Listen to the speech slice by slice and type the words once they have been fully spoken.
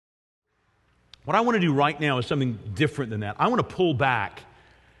What I want to do right now is something different than that. I want to pull back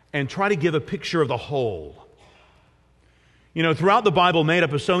and try to give a picture of the whole. You know, throughout the Bible, made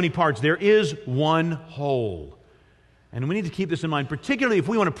up of so many parts, there is one whole. And we need to keep this in mind, particularly if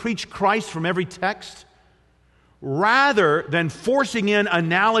we want to preach Christ from every text, rather than forcing in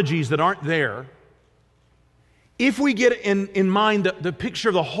analogies that aren't there. If we get in mind the picture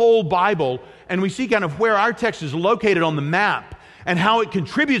of the whole Bible, and we see kind of where our text is located on the map and how it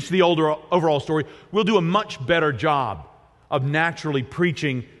contributes to the overall story, we'll do a much better job of naturally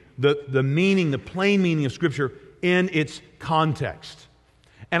preaching the meaning, the plain meaning of Scripture in its context.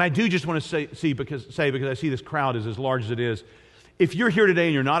 And I do just want to say, because I see this crowd is as large as it is, if you're here today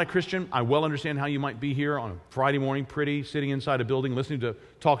and you're not a Christian, I well understand how you might be here on a Friday morning, sitting inside a building, listening to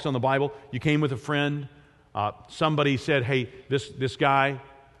talks on the Bible. You came with a friend. Somebody said, hey, this guy,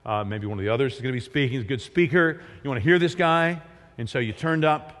 maybe one of the others is going to be speaking, he's a good speaker. You want to hear this guy? And so you turned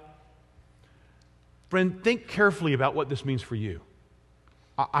up. Friend, think carefully about what this means for you.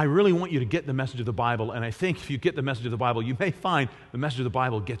 I really want you to get the message of the Bible, and I think if you get the message of the Bible, you may find the message of the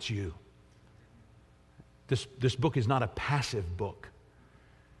Bible gets you. This book is not a passive book.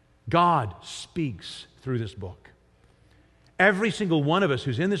 God speaks through this book. Every single one of us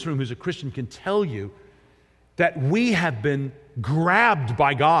who's in this room who's a Christian can tell you that we have been grabbed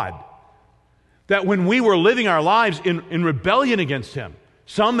by God. That when we were living our lives in rebellion against Him,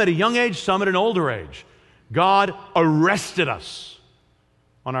 some at a young age, some at an older age, God arrested us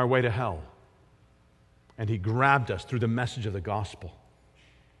on our way to hell. And He grabbed us through the message of the gospel.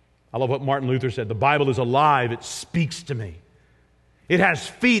 I love what Martin Luther said, the Bible is alive, it speaks to me. It has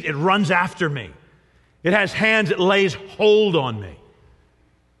feet, it runs after me. It has hands, it lays hold on me.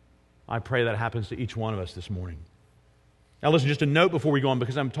 I pray that happens to each one of us this morning. Now listen, just a note before we go on,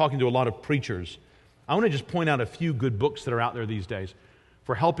 because I'm talking to a lot of preachers. I want to just point out a few good books that are out there these days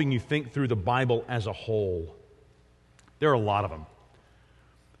for helping you think through the Bible as a whole. There are a lot of them.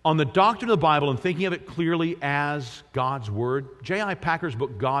 On the doctrine of the Bible and thinking of it clearly as God's Word, J.I. Packer's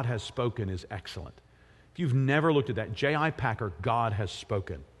book, God Has Spoken, is excellent. If you've never looked at that, J.I. Packer, God Has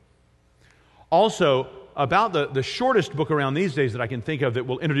Spoken. Also, about the shortest book around these days that I can think of that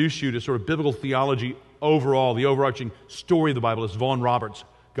will introduce you to sort of biblical theology overall, the overarching story of the Bible, is Vaughan Roberts'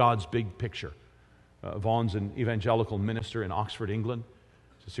 God's Big Picture. Vaughan's an evangelical minister in Oxford, England.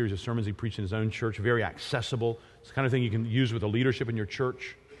 It's a series of sermons he preached in his own church, very accessible. It's the kind of thing you can use with the leadership in your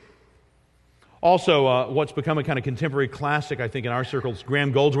church. Also, what's become a kind of contemporary classic, I think, in our circles,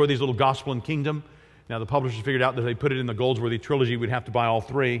 Graham Goldsworthy's little Gospel and Kingdom. Now, the publishers figured out that if they put it in the Goldsworthy trilogy, we'd have to buy all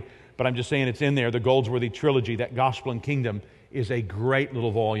three. But I'm just saying it's in there, the Goldsworthy trilogy, that Gospel and Kingdom is a great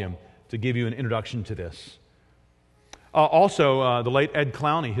little volume to give you an introduction to this. Also, the late Ed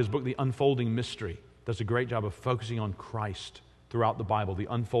Clowney, his book, The Unfolding Mystery, does a great job of focusing on Christ throughout the Bible, the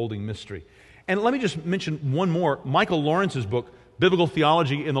unfolding mystery. And let me just mention one more, Michael Lawrence's book, Biblical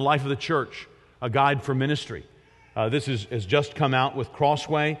Theology in the Life of the Church, a guide for ministry. This has just come out with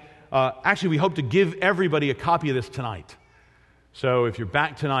Crossway. Actually, we hope to give everybody a copy of this tonight. So if you're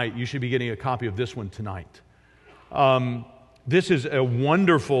back tonight, you should be getting a copy of this one tonight. This is a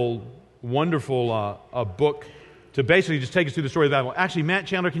wonderful, wonderful book to basically just take us through the story of the Bible. Actually, Matt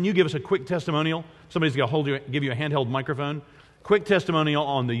Chandler, can you give us a quick testimonial? Somebody's going to give you a handheld microphone. Quick testimonial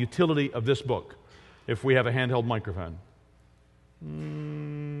on the utility of this book, if we have a handheld microphone.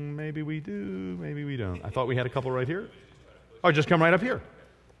 Maybe we do, maybe we don't. I thought we had a couple right here. Or just come right up here.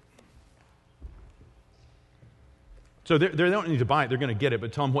 So they don't need to buy it, they're going to get it,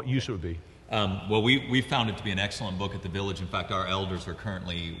 but tell them what use it would be. Well, we found it to be an excellent book at the Village. In fact, our elders are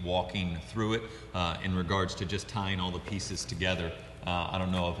currently walking through it in regards to just tying all the pieces together. I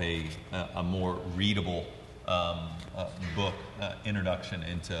don't know of a more readable book, introduction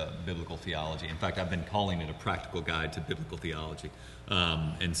into biblical theology. In fact, I've been calling it a practical guide to biblical theology.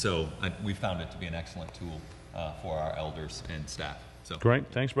 And so we found it to be an excellent tool for our elders and staff. So. Great.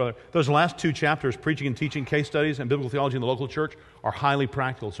 Thanks, brother. Those last two chapters, Preaching and Teaching, Case Studies, and Biblical Theology in the Local Church, are highly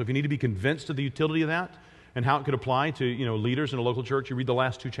practical. So if you need to be convinced of the utility of that and how it could apply to leaders in a local church, you read the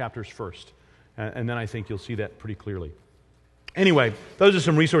last two chapters first. And then I think you'll see that pretty clearly. Anyway, those are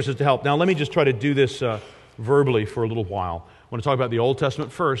some resources to help. Now let me just try to do this verbally for a little while. I want to talk about the Old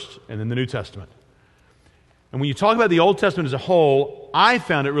Testament first and then the New Testament. And when you talk about the Old Testament as a whole, I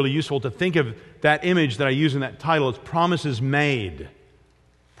found it really useful to think of that image that I use in that title as promises made.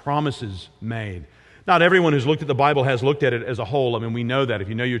 Promises made. Not everyone who's looked at the Bible has looked at it as a whole. I mean, we know that. If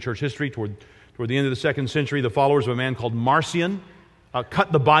you know your church history, toward the end of the 2nd century, the followers of a man called Marcion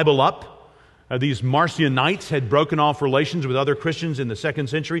cut the Bible up. These Marcionites had broken off relations with other Christians in the 2nd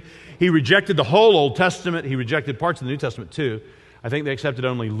century. He rejected the whole Old Testament. He rejected parts of the New Testament too. I think they accepted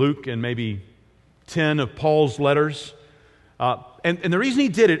only Luke and maybe 10 of Paul's letters. And the reason he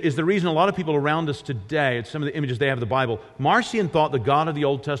did it is the reason a lot of people around us today, it's some of the images they have of the Bible. Marcion thought the God of the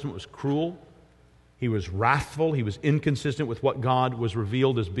Old Testament was cruel. He was wrathful. He was inconsistent with what God was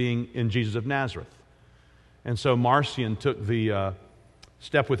revealed as being in Jesus of Nazareth. And so Marcion took the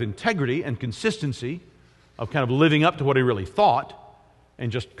step with integrity and consistency of kind of living up to what he really thought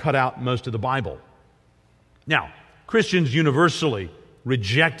and just cut out most of the Bible. Now, Christians universally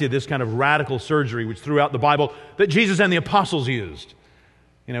rejected this kind of radical surgery which threw out the Bible that Jesus and the apostles used.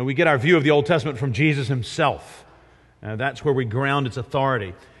 You know, we get our view of the Old Testament from Jesus himself. That's where we ground its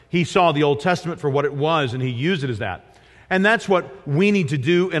authority. He saw the Old Testament for what it was, and he used it as that. And that's what we need to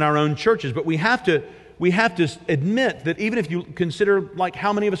do in our own churches. But we have to admit that even if you consider like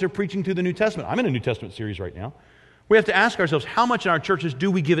how many of us are preaching through the New Testament. I'm in a New Testament series right now. We have to ask ourselves, how much in our churches do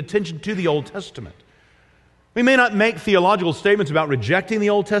we give attention to the Old Testament? We may not make theological statements about rejecting the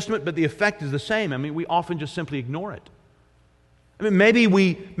Old Testament, but the effect is the same. I mean, we often just simply ignore it. I mean, maybe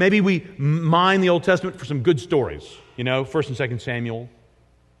we mine the Old Testament for some good stories, you know, 1 and 2 Samuel,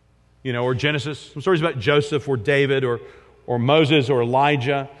 you know, or Genesis, some stories about Joseph or David or Moses or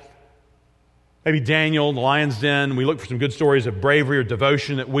Elijah. Maybe Daniel, the lion's den. We look for some good stories of bravery or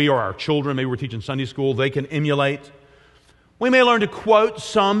devotion that we or our children, maybe we're teaching Sunday school, they can emulate. We may learn to quote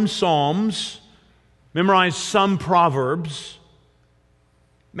some Psalms, memorize some Proverbs,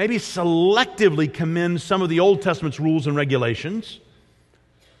 maybe selectively commend some of the Old Testament's rules and regulations.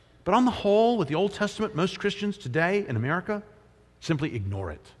 But on the whole, with the Old Testament, most Christians today in America simply ignore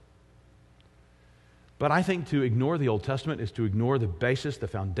it. But I think to ignore the Old Testament is to ignore the basis, the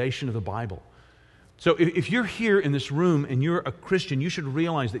foundation of the Bible. So if you're here in this room and you're a Christian, you should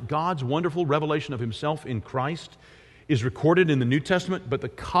realize that God's wonderful revelation of himself in Christ is recorded in the New Testament, but the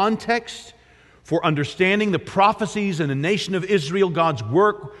context for understanding the prophecies in the nation of Israel, God's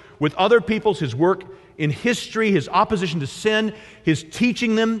work with other peoples, his work in history, his opposition to sin, his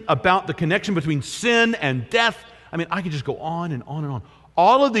teaching them about the connection between sin and death. I mean, I could just go on and on and on.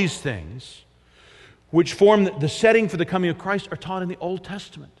 All of these things which form the setting for the coming of Christ are taught in the Old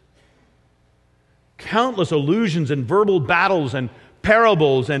Testament. Countless allusions and verbal battles and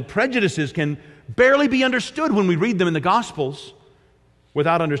parables and prejudices can barely be understood when we read them in the Gospels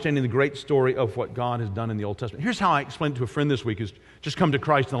without understanding the great story of what God has done in the Old Testament. Here's how I explained it to a friend this week who's just come to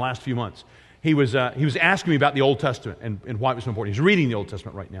Christ in the last few months. He was asking me about the Old Testament and why it was so important. He's reading the Old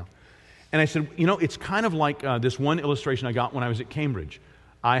Testament right now. And I said, you know, it's kind of like this one illustration I got when I was at Cambridge.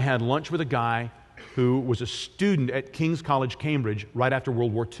 I had lunch with a guy who was a student at King's College, Cambridge, right after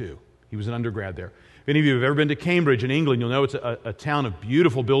World War II. He was an undergrad there. If any of you have ever been to Cambridge in England, you'll know it's a town of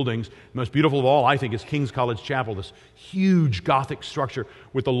beautiful buildings. The most beautiful of all, I think, is King's College Chapel, this huge Gothic structure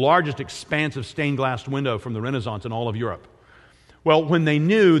with the largest expansive stained glass window from the Renaissance in all of Europe. Well, when they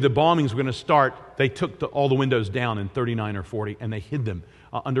knew the bombings were going to start, they took all the windows down in 39 or 40, and they hid them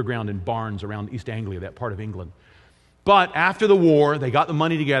underground in barns around East Anglia, that part of England. But after the war, they got the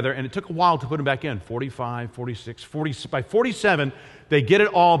money together, and it took a while to put them back in, 45, 46, 40. By 47, they get it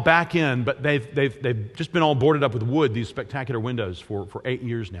all back in, but they've just been all boarded up with wood, these spectacular windows, for 8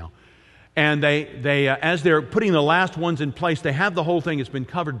 years now. And they as they're putting the last ones in place, they have the whole thing, it's been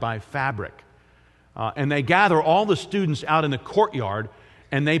covered by fabric. And they gather all the students out in the courtyard,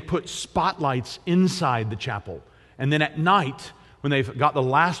 and they put spotlights inside the chapel. And then at night, when they've got the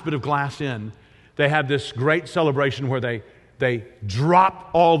last bit of glass in, they have this great celebration where they drop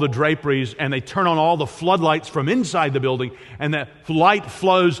all the draperies and they turn on all the floodlights from inside the building, and that light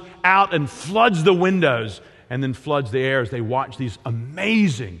flows out and floods the windows and then floods the air as they watch these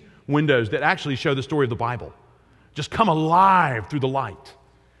amazing windows that actually show the story of the Bible just come alive through the light.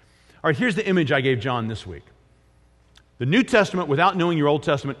 All right, here's the image I gave John this week. The New Testament, without knowing your Old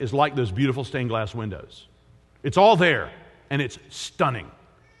Testament, is like those beautiful stained glass windows. It's all there, and it's stunning.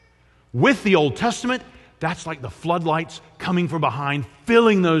 With the Old Testament, that's like the floodlights coming from behind,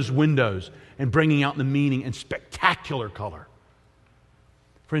 filling those windows and bringing out the meaning in spectacular color.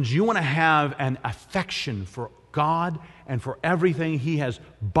 Friends, you want to have an affection for God and for everything He has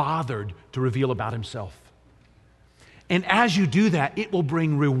bothered to reveal about Himself. And as you do that, it will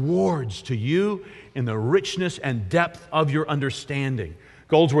bring rewards to you in the richness and depth of your understanding.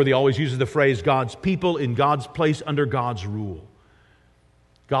 Goldsworthy always uses the phrase, God's people in God's place under God's rule.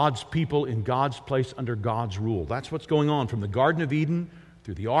 God's people in God's place under God's rule. That's what's going on from the Garden of Eden,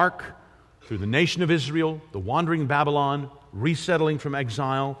 through the Ark, through the nation of Israel, the wandering Babylon, resettling from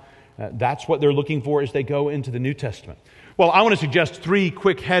exile. That's what they're looking for as they go into the New Testament. Well, I want to suggest 3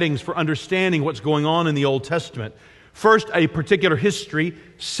 quick headings for understanding what's going on in the Old Testament. First, a particular history.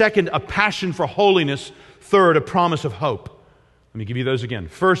 Second, a passion for holiness. Third, a promise of hope. Let me give you those again.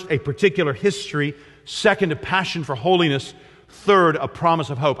 First, a particular history. Second, a passion for holiness. Third, a promise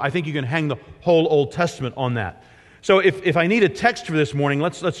of hope. I think you can hang the whole Old Testament on that. So if I need a text for this morning,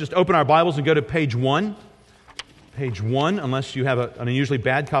 let's just open our Bibles and go to page 1. Page 1, unless you have an unusually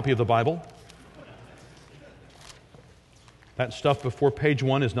bad copy of the Bible. That stuff before page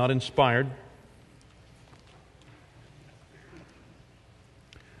 1 is not inspired.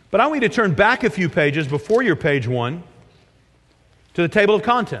 But I want you to turn back a few pages before your page 1 to the table of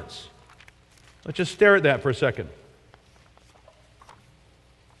contents. Let's just stare at that for a second.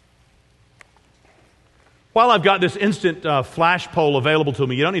 While I've got this instant flash poll available to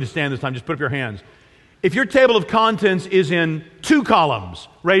me, you don't need to stand this time, just put up your hands. If your table of contents is in 2 columns,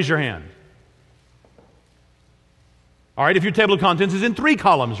 raise your hand. All right, if your table of contents is in 3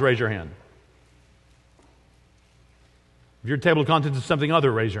 columns, raise your hand. If your table of contents is something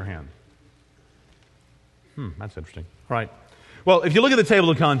other, raise your hand. That's interesting. All right. Well, if you look at the table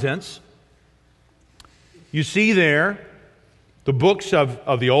of contents, you see there the books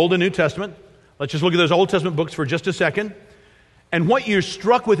of the Old and New Testament. Let's just look at those Old Testament books for just a second. And what you're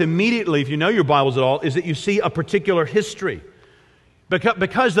struck with immediately, if you know your Bibles at all, is that you see a particular history.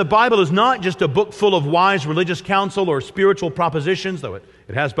 Because the Bible is not just a book full of wise religious counsel or spiritual propositions, though it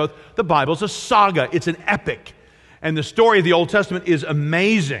has both. The Bible's a saga. It's an epic. And the story of the Old Testament is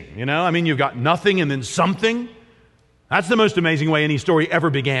amazing. You know, I mean, you've got nothing and then something. That's the most amazing way any story ever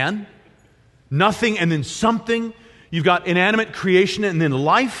began. Nothing and then something. You've got inanimate creation and then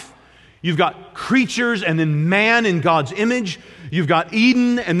life. You've got creatures and then man in God's image. You've got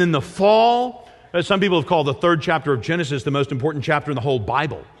Eden and then the fall. Some people have called the 3rd chapter of Genesis the most important chapter in the whole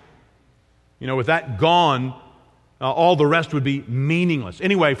Bible. You know, with that gone, all the rest would be meaningless.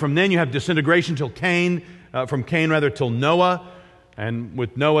 Anyway, from then you have disintegration till Cain, from Cain till Noah, and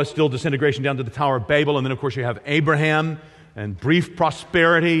with Noah still disintegration down to the Tower of Babel, and then of course you have Abraham and brief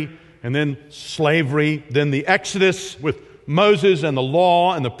prosperity, and then slavery, then the Exodus with Moses and the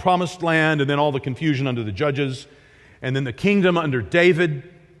law and the promised land, and then all the confusion under the judges, and then the kingdom under David.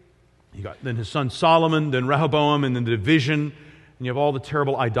 You got then his son Solomon, then Rehoboam, and then the division, and you have all the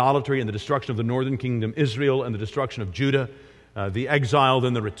terrible idolatry and the destruction of the northern kingdom, Israel, and the destruction of Judah, the exile,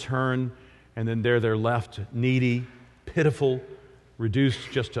 then the return, and then there they're left needy, pitiful, reduced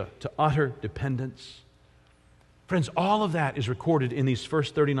just to utter dependence. Friends, all of that is recorded in these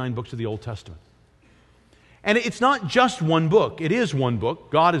first 39 books of the Old Testament. And it's not just one book. It is one book.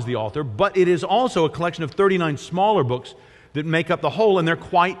 God is the author. But it is also a collection of 39 smaller books that make up the whole, and they're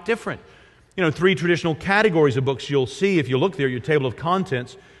quite different. You know, 3 traditional categories of books you'll see if you look there, your table of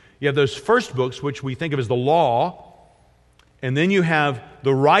contents. You have those first books, which we think of as the law. And then you have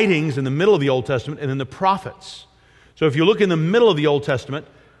the writings in the middle of the Old Testament, and then the prophets. So if you look in the middle of the Old Testament,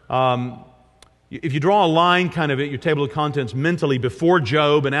 if you draw a line kind of at your table of contents mentally before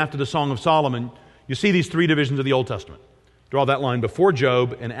Job and after the Song of Solomon, you see these 3 divisions of the Old Testament. Draw that line before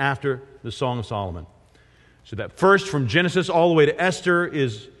Job and after the Song of Solomon. So that first from Genesis all the way to Esther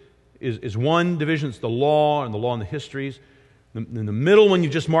is one division. It's the law and the histories. In the middle one you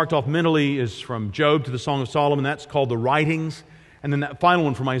just marked off mentally is from Job to the Song of Solomon. That's called the writings. And then that final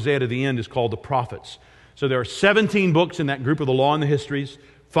one from Isaiah to the end is called the prophets. So there are 17 books in that group of the law and the histories,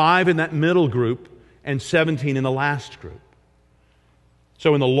 5 in that middle group, and 17 in the last group.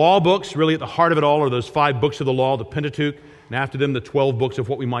 So in the law books, really at the heart of it all are those 5 books of the law, the Pentateuch, and after them the 12 books of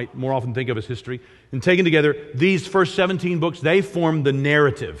what we might more often think of as history. And taken together, these first 17 books, they form the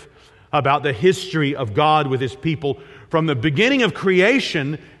narrative about the history of God with His people from the beginning of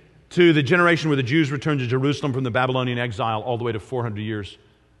creation to the generation where the Jews returned to Jerusalem from the Babylonian exile all the way to 400 years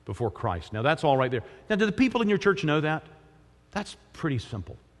before Christ. Now that's all right there. Now do the people in your church know that? That's pretty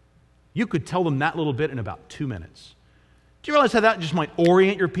simple. You could tell them that little bit in about 2 minutes. Do you realize how that just might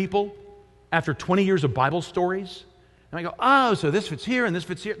orient your people after 20 years of Bible stories? And I go, oh, so this fits here and this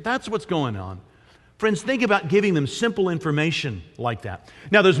fits here. That's what's going on. Friends, think about giving them simple information like that.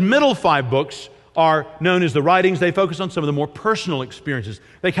 Now, those middle 5 books are known as the writings. They focus on some of the more personal experiences.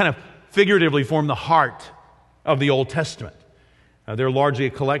 They kind of figuratively form the heart of the Old Testament. They're largely a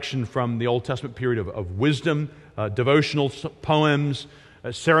collection from the Old Testament period of wisdom, devotional poems,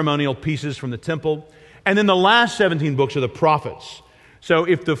 ceremonial pieces from the temple. And then the last 17 books are the prophets. So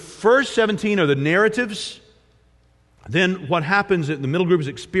if the first 17 are the narratives, then what happens in the middle group is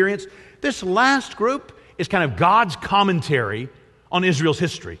experience. This last group is kind of God's commentary on Israel's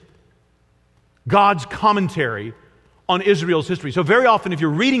history. God's commentary on Israel's history. So very often if you're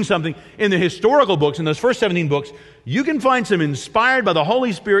reading something in the historical books, in those first 17 books, you can find some inspired by the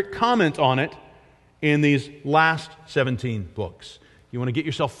Holy Spirit comment on it in these last 17 books. You want to get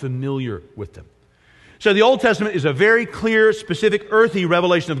yourself familiar with them. So the Old Testament is a very clear, specific, earthy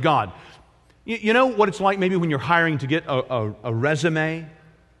revelation of God. You know what it's like maybe when you're hiring to get a resume?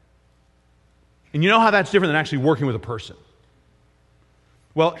 And you know how that's different than actually working with a person.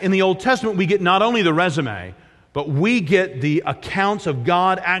 Well, in the Old Testament, we get not only the resume, but we get the accounts of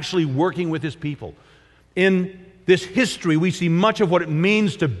God actually working with His people. In this history, we see much of what it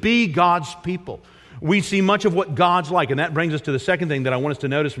means to be God's people. We see much of what God's like. And that brings us to the second thing that I want us to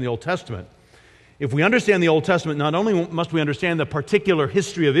notice from the Old Testament. If we understand the Old Testament, not only must we understand the particular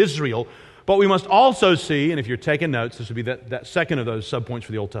history of Israel, but we must also see, and if you're taking notes, this would be that second of those subpoints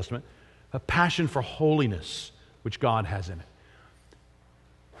for the Old Testament, a passion for holiness which God has in it.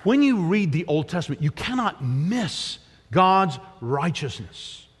 When you read the Old Testament, you cannot miss God's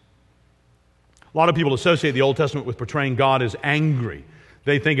righteousness. A lot of people associate the Old Testament with portraying God as angry.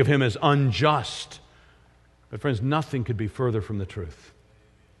 They think of Him as unjust. But friends, nothing could be further from the truth.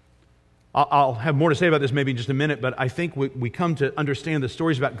 I'll have more to say about this maybe in just a minute, but I think we come to understand the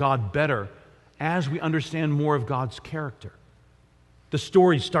stories about God better as we understand more of God's character. The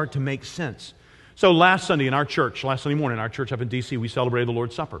stories start to make sense. So last Sunday morning in our church up in D.C., we celebrated the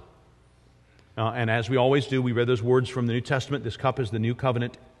Lord's Supper. And as we always do, we read those words from the New Testament, "This cup is the new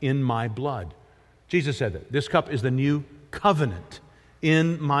covenant in my blood." Jesus said that. This cup is the new covenant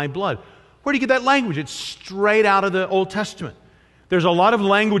in my blood. Where do you get that language? It's straight out of the Old Testament. There's a lot of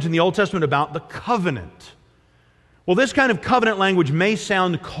language in the Old Testament about the covenant. Well, this kind of covenant language may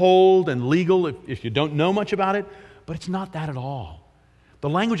sound cold and legal if you don't know much about it, but it's not that at all. The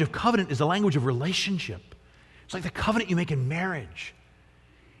language of covenant is the language of relationship. It's like the covenant you make in marriage.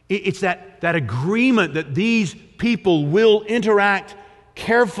 It's that agreement that these people will interact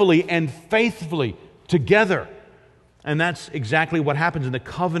carefully and faithfully together. And that's exactly what happens in the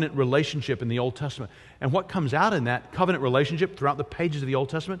covenant relationship in the Old Testament. And what comes out in that covenant relationship throughout the pages of the Old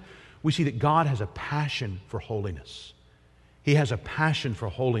Testament, we see that God has a passion for holiness. He has a passion for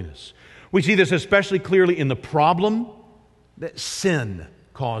holiness. We see this especially clearly in the problem that sin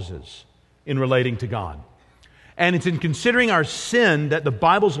causes in relating to God. And it's in considering our sin that the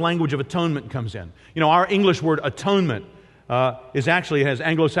Bible's language of atonement comes in. You know, our English word atonement has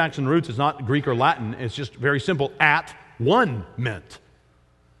Anglo-Saxon roots. It's not Greek or Latin. It's just very simple. At one meant.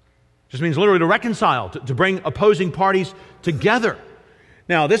 Just means literally to reconcile, to bring opposing parties together.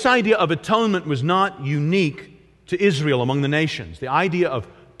 Now, this idea of atonement was not unique to Israel among the nations. The idea of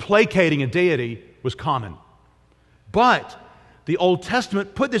placating a deity was common. But the Old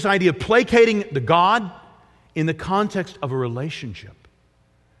Testament put this idea of placating the God in the context of a relationship.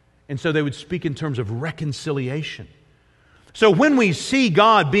 And so they would speak in terms of reconciliation. So when we see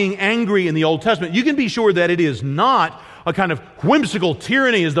God being angry in the Old Testament, you can be sure that it is not a kind of whimsical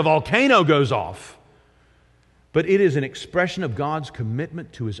tyranny as the volcano goes off, but it is an expression of God's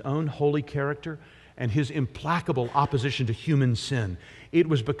commitment to His own holy character and His implacable opposition to human sin. It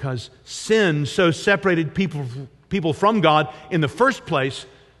was because sin so separated people from God in the first place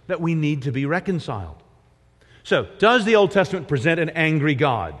that we need to be reconciled. So, does the Old Testament present an angry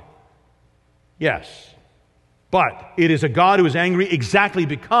God? Yes. But it is a God who is angry exactly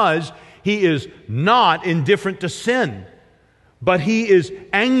because He is not indifferent to sin, but He is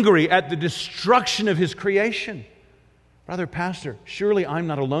angry at the destruction of His creation. Brother, pastor, surely I'm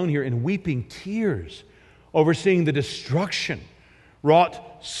not alone here in weeping tears over seeing the destruction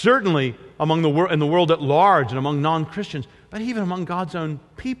wrought certainly in the world at large and among non-Christians, but even among God's own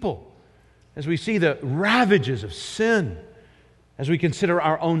people, as we see the ravages of sin, as we consider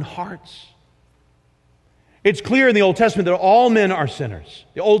our own hearts. It's clear in the Old Testament that all men are sinners.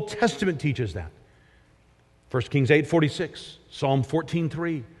 The Old Testament teaches that. 1 Kings 8:46, Psalm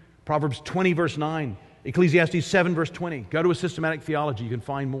 14:3, Proverbs 20 verse 9, Ecclesiastes 7 verse 20. Go to a systematic theology, you can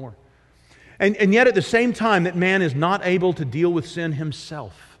find more. And yet at the same time that man is not able to deal with sin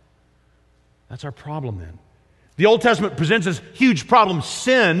himself. That's our problem then. The Old Testament presents this huge problem.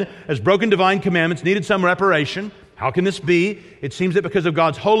 Sin, as broken divine commandments, needed some reparation. How can this be? It seems that because of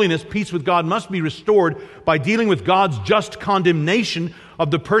God's holiness, peace with God must be restored by dealing with God's just condemnation of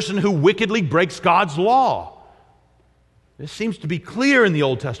the person who wickedly breaks God's law. This seems to be clear in the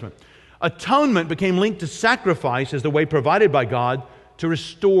Old Testament. Atonement became linked to sacrifice as the way provided by God to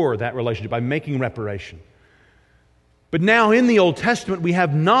restore that relationship by making reparation. But now in the Old Testament, we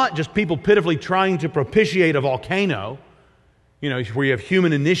have not just people pitifully trying to propitiate a volcano, where you have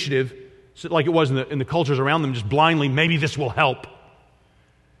human initiative, like it was in the cultures around them, just blindly, maybe this will help.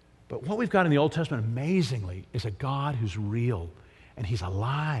 But what we've got in the Old Testament, amazingly, is a God who's real, and He's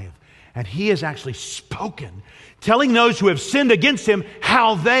alive, and He has actually spoken, telling those who have sinned against Him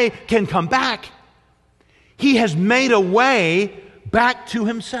how they can come back. He has made a way back to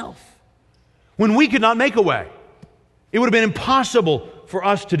Himself. when we could not make a way. It would have been impossible for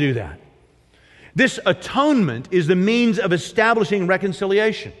us to do that. This atonement is the means of establishing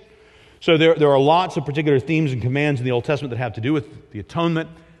reconciliation. So there are lots of particular themes and commands in the Old Testament that have to do with the atonement.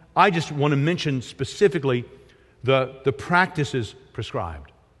 I just want to mention specifically the practices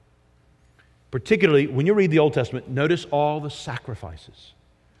prescribed. Particularly, when you read the Old Testament, notice all the sacrifices.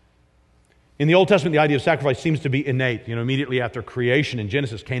 In the Old Testament, the idea of sacrifice seems to be innate. Immediately after creation in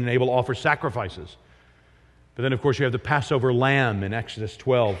Genesis, Cain and Abel offer sacrifices. But then, of course, you have the Passover lamb in Exodus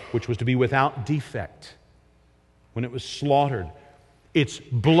 12, which was to be without defect when it was slaughtered. Its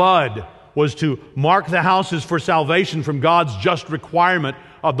blood was to mark the houses for salvation from God's just requirement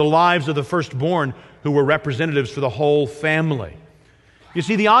of the lives of the firstborn, who were representatives for the whole family. You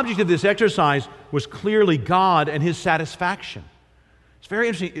see, the object of this exercise was clearly God and His satisfaction. It's very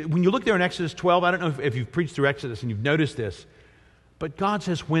interesting. When you look there in Exodus 12, I don't know if you've preached through Exodus and you've noticed this, but God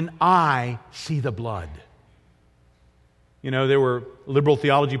says, when I see the blood. There were liberal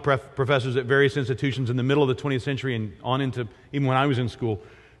theology professors at various institutions in the middle of the 20th century and on into even when I was in school,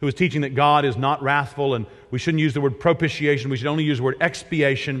 who was teaching that God is not wrathful and we shouldn't use the word propitiation, we should only use the word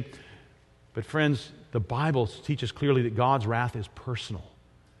expiation. But friends, the Bible teaches clearly that God's wrath is personal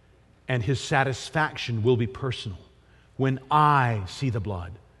and His satisfaction will be personal when I see the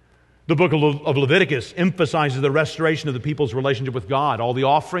blood. The book of Leviticus emphasizes the restoration of the people's relationship with God. All the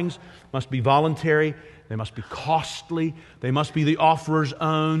offerings must be voluntary. They must be costly. They must be the offerer's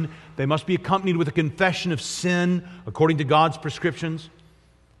own. They must be accompanied with a confession of sin according to God's prescriptions.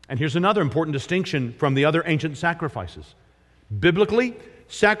 And here's another important distinction from the other ancient sacrifices. Biblically,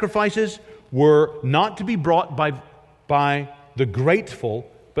 sacrifices were not to be brought by the grateful,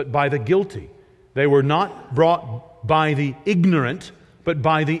 but by the guilty. They were not brought by the ignorant, but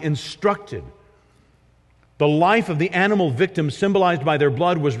by the instructed. The life of the animal victim symbolized by their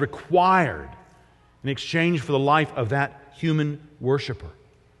blood was required in exchange for the life of that human worshiper.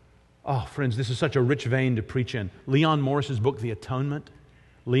 Oh, friends, this is such a rich vein to preach in. Leon Morris's book, The Atonement,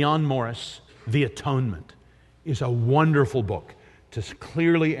 Leon Morris, The Atonement, is a wonderful book to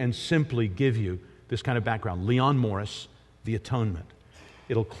clearly and simply give you this kind of background. Leon Morris, The Atonement.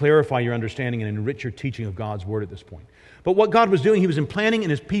 It'll clarify your understanding and enrich your teaching of God's Word at this point. But what God was doing, He was implanting in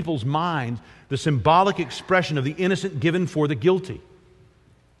His people's minds the symbolic expression of the innocent given for the guilty.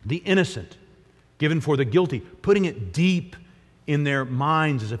 The innocent given for the guilty, putting it deep in their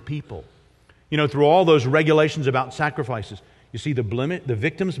minds as a people. Through all those regulations about sacrifices, you see the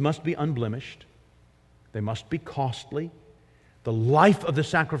victims must be unblemished. They must be costly. The life of the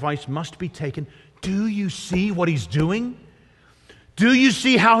sacrifice must be taken. Do you see what He's doing? Do you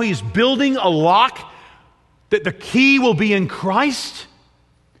see how He's building a lock that the key will be in Christ?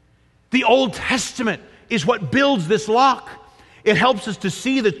 The Old Testament is what builds this lock. It helps us to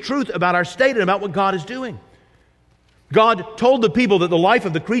see the truth about our state and about what God is doing. God told the people that the life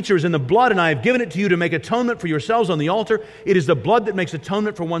of the creature is in the blood, and I have given it to you to make atonement for yourselves on the altar. It is the blood that makes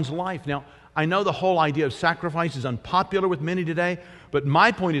atonement for one's life. Now, I know the whole idea of sacrifice is unpopular with many today, but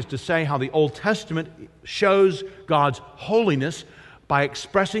my point is to say how the Old Testament shows God's holiness by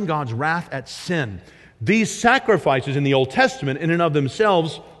expressing God's wrath at sin. These sacrifices in the Old Testament, in and of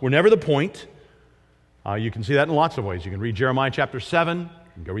themselves, were never the point. You can see that in lots of ways. You can read Jeremiah chapter 7. You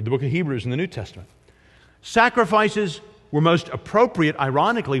can go read the book of Hebrews in the New Testament. Sacrifices were most appropriate,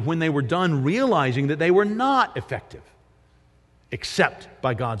 ironically, when they were done realizing that they were not effective, except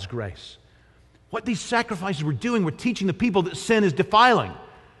by God's grace. What these sacrifices were doing were teaching the people that sin is defiling,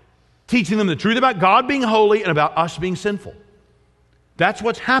 teaching them the truth about God being holy and about us being sinful. That's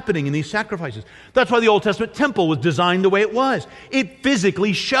what's happening in these sacrifices. That's why the Old Testament temple was designed the way it was. It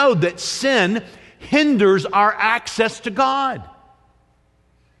physically showed that sin hinders our access to God.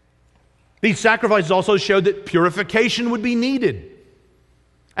 These sacrifices also showed that purification would be needed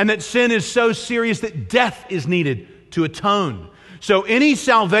and that sin is so serious that death is needed to atone. So any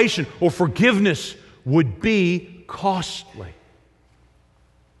salvation or forgiveness would be costly.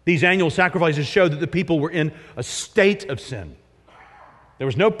 These annual sacrifices showed that the people were in a state of sin. There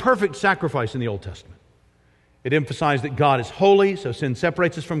was no perfect sacrifice in the Old Testament. It emphasized that God is holy, so sin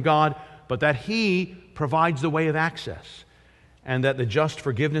separates us from God, but that He provides the way of access, and that the just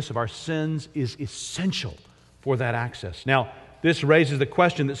forgiveness of our sins is essential for that access. Now, this raises the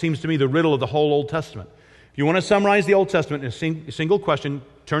question that seems to me the riddle of the whole Old Testament. If you want to summarize the Old Testament in a single question,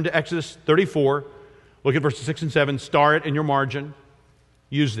 turn to Exodus 34, look at verses 6 and 7, star it in your margin.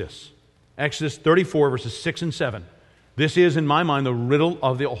 Use this. Exodus 34, verses 6 and 7. This is, in my mind, the riddle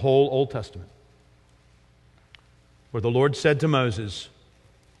of the whole Old Testament. Where the Lord said to Moses,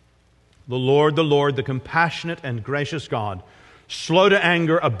 the Lord, the compassionate and gracious God, slow to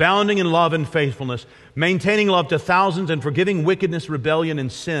anger, abounding in love and faithfulness, maintaining love to thousands, and forgiving wickedness, rebellion,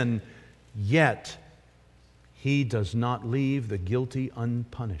 and sin. Yet He does not leave the guilty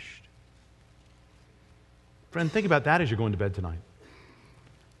unpunished. Friend, think about that as you're going to bed tonight.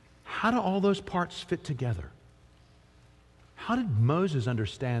 How do all those parts fit together? How did Moses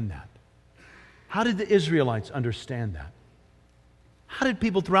understand that? How did the Israelites understand that? How did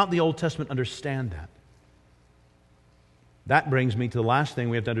people throughout the Old Testament understand that? That brings me to the last thing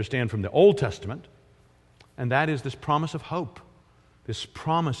we have to understand from the Old Testament, and that is this promise of hope. This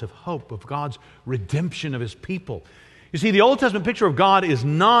promise of hope, of God's redemption of His people. You see, the Old Testament picture of God is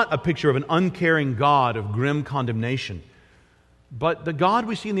not a picture of an uncaring God of grim condemnation. But the God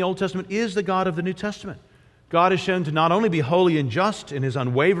we see in the Old Testament is the God of the New Testament. God is shown to not only be holy and just in His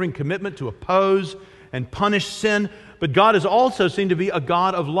unwavering commitment to oppose and punish sin, but God is also seen to be a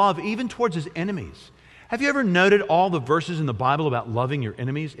God of love, even towards His enemies. Have you ever noted all the verses in the Bible about loving your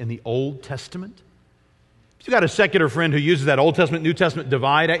enemies in the Old Testament? If you've got a secular friend who uses that Old Testament, New Testament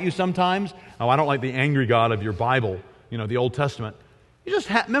divide at you sometimes, oh, I don't like the angry God of your Bible, the Old Testament. You just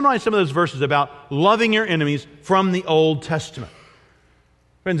memorize some of those verses about loving your enemies from the Old Testament.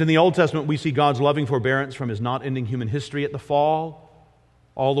 Friends, in the Old Testament, we see God's loving forbearance from His not-ending human history at the fall,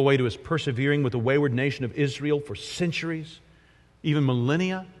 all the way to His persevering with the wayward nation of Israel for centuries, even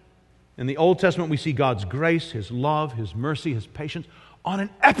millennia. In the Old Testament, we see God's grace, His love, His mercy, His patience on an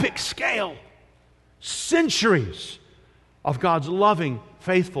epic scale. Centuries of God's loving,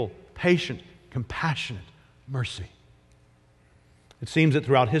 faithful, patient, compassionate mercy. It seems that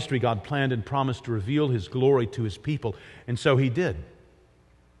throughout history, God planned and promised to reveal His glory to His people, and so He did.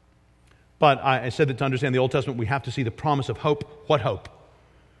 But I said that to understand the Old Testament, we have to see the promise of hope. What hope?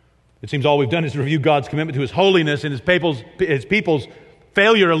 It seems all we've done is review God's commitment to His holiness and His people's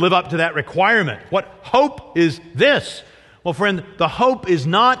failure to live up to that requirement. What hope is this? Well, friend, the hope is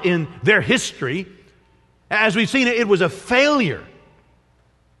not in their history. As we've seen, it was a failure.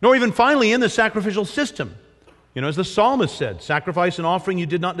 Nor even finally in the sacrificial system. As the psalmist said, sacrifice and offering you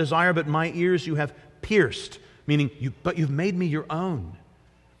did not desire, but my ears you have pierced. Meaning, but you've made me your own.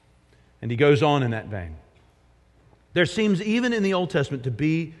 And he goes on in that vein. There seems even in the Old Testament to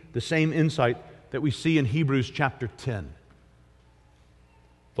be the same insight that we see in Hebrews chapter 10.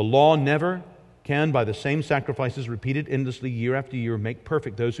 The law never can, by the same sacrifices repeated endlessly year after year, make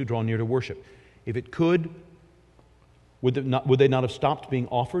perfect those who draw near to worship. If it could, would they not have stopped being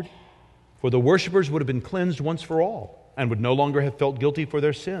offered? For the worshipers would have been cleansed once for all and would no longer have felt guilty for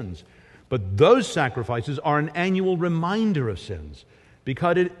their sins. But those sacrifices are an annual reminder of sins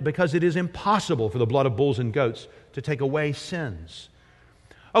because it is impossible for the blood of bulls and goats to take away sins.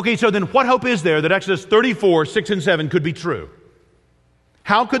 Okay, so then what hope is there that Exodus 34, 6 and 7 could be true?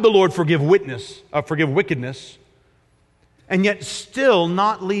 How could the Lord forgive wickedness and yet still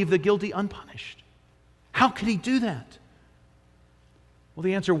not leave the guilty unpunished? How could He do that? Well,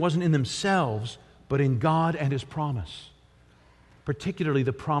 the answer wasn't in themselves, but in God and His promise, particularly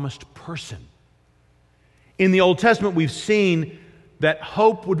the promised person. In the Old Testament, we've seen that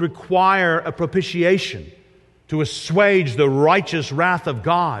hope would require a propitiation to assuage the righteous wrath of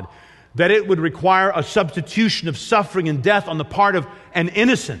God, that it would require a substitution of suffering and death on the part of an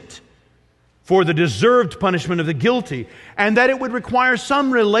innocent for the deserved punishment of the guilty, and that it would require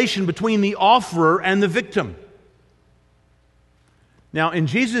some relation between the offerer and the victim. Now, in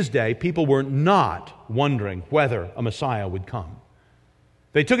Jesus' day, people were not wondering whether a Messiah would come.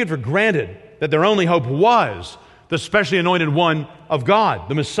 They took it for granted that their only hope was the specially anointed one of God,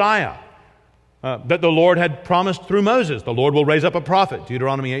 the Messiah, that the Lord had promised through Moses. The Lord will raise up a prophet,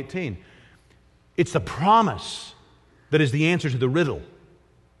 Deuteronomy 18. It's the promise that is the answer to the riddle.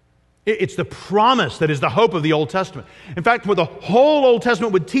 It's the promise that is the hope of the Old Testament. In fact, what the whole Old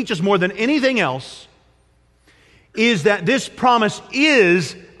Testament would teach us more than anything else is that this promise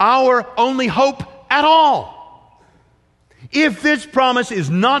is our only hope at all. If this promise is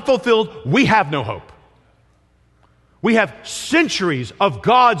not fulfilled, we have no hope. We have centuries of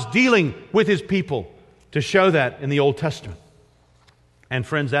God's dealing with His people to show that in the Old Testament. And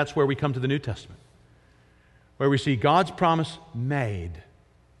friends, that's where we come to the New Testament, where we see God's promise made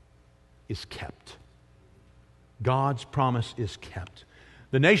is kept. God's promise is kept.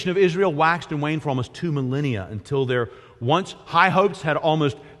 The nation of Israel waxed and waned for almost 2 millennia until their once high hopes had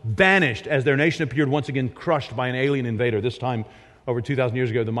almost vanished as their nation appeared once again crushed by an alien invader, this time over 2,000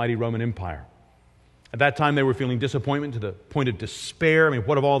 years ago, the mighty Roman Empire. At that time, they were feeling disappointment to the point of despair. I mean,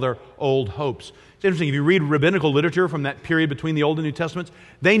 what of all their old hopes? It's interesting, if you read rabbinical literature from that period between the Old and New Testaments,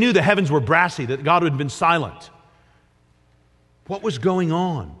 they knew the heavens were brassy, that God had been silent. What was going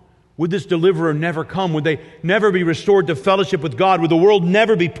on Would this deliverer never come? Would they never be restored to fellowship with God? Would the world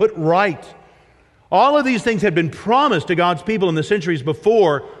never be put right? All of these things had been promised to God's people in the centuries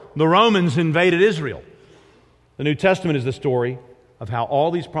before the Romans invaded Israel. The New Testament is the story of how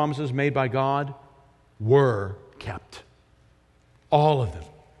all these promises made by God were kept. All of them.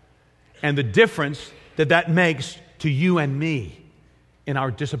 And the difference that makes to you and me in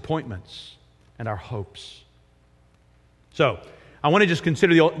our disappointments and our hopes. So, I want to just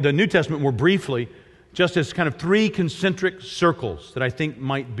consider the New Testament more briefly, just as kind of three concentric circles that I think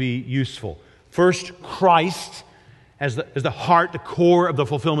might be useful. First, Christ as the heart, the core of the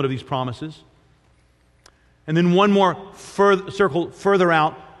fulfillment of these promises. And then one more circle further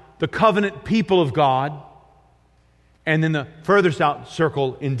out, the covenant people of God. And then the furthest out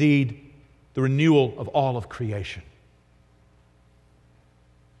circle, indeed, the renewal of all of creation.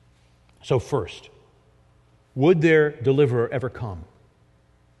 So first, would their deliverer ever come?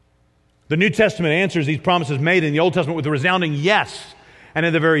 The New Testament answers these promises made in the Old Testament with a resounding yes. And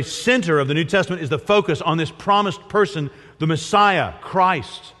at the very center of the New Testament is the focus on this promised person, the Messiah,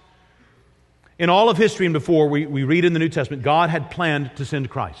 Christ. In all of history and before, we read in the New Testament, God had planned to send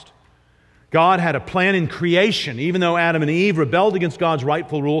Christ. God had a plan in creation. Even though Adam and Eve rebelled against God's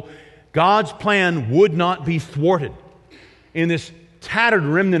rightful rule, God's plan would not be thwarted. In this tattered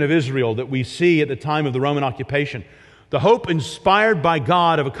remnant of Israel that we see at the time of the Roman occupation, the hope inspired by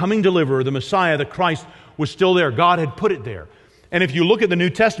God of a coming deliverer, the Messiah, the Christ, was still there. God had put it there. And if you look at the New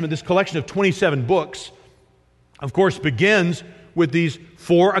Testament, this collection of 27 books, of course, begins with these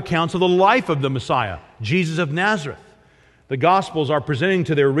 4 accounts of the life of the Messiah, Jesus of Nazareth. The Gospels are presenting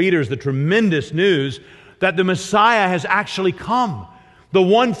to their readers the tremendous news that the Messiah has actually come, the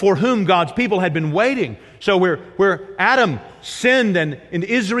one for whom God's people had been waiting. So where Adam sinned and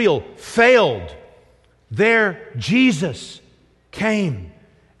Israel failed, there Jesus came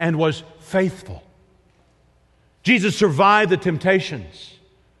and was faithful. Jesus survived the temptations.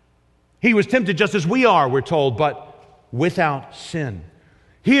 He was tempted just as we are, we're told, but without sin.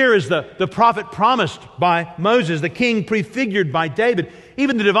 Here is the prophet promised by Moses, the king prefigured by David,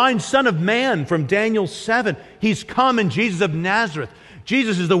 even the divine Son of Man from Daniel 7. He's come in Jesus of Nazareth.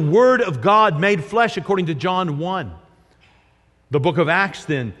 Jesus is the Word of God made flesh according to John 1. The book of Acts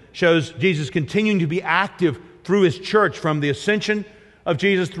then shows Jesus continuing to be active through His church from the ascension of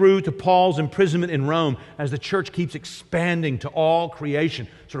Jesus through to Paul's imprisonment in Rome as the church keeps expanding to all creation,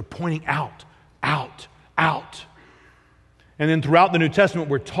 sort of pointing out. And then throughout the New Testament,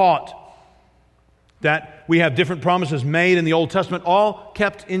 we're taught that we have different promises made in the Old Testament, all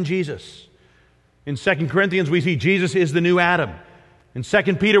kept in Jesus. In 2 Corinthians, we see Jesus is the new Adam. In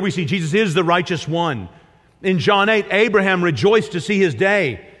 2 Peter, we see Jesus is the righteous one. In John 8, Abraham rejoiced to see his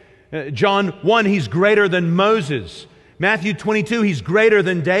day. John 1, he's greater than Moses. Matthew 22, he's greater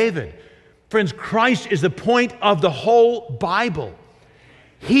than David. Friends, Christ is the point of the whole Bible.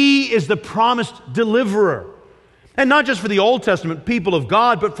 He is the promised deliverer. And not just for the Old Testament people of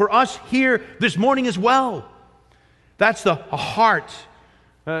God, but for us here this morning as well. That's the heart,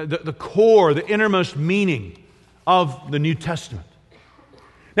 the core, the innermost meaning of the New Testament.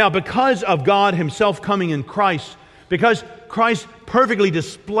 Now, because of God Himself coming in Christ, because Christ perfectly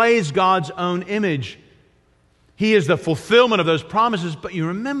displays God's own image, He is the fulfillment of those promises. But you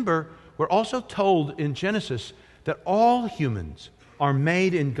remember, we're also told in Genesis that all humans are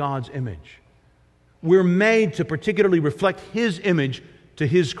made in God's image. We're made to particularly reflect His image to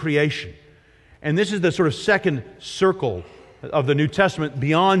His creation. And this is the sort of second circle of the New Testament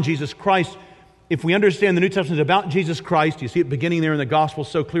beyond Jesus Christ. If we understand the New Testament is about Jesus Christ, you see it beginning there in the Gospel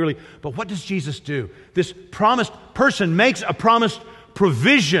so clearly, but what does Jesus do? This promised person makes a promised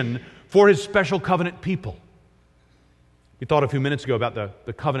provision for His special covenant people. We thought a few minutes ago about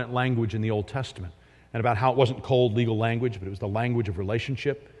the covenant language in the Old Testament and about how it wasn't cold legal language, but it was the language of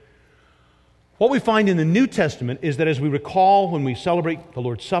relationship. What we find in the New Testament is that as we recall when we celebrate the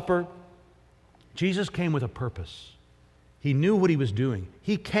Lord's Supper, Jesus came with a purpose. He knew what He was doing.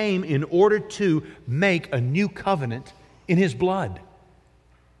 He came in order to make a new covenant in His blood.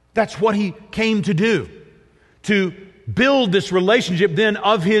 That's what He came to do. To build this relationship then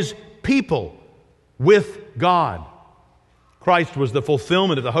of His people with God. Christ was the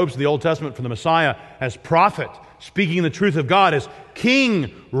fulfillment of the hopes of the Old Testament for the Messiah as prophet, speaking the truth of God, as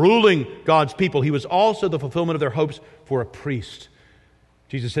king, ruling God's people. He was also the fulfillment of their hopes for a priest.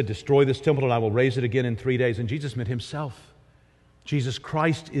 Jesus said, "Destroy this temple and I will raise it again in 3 days." And Jesus meant Himself. Jesus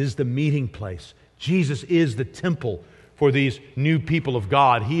Christ is the meeting place. Jesus is the temple for these new people of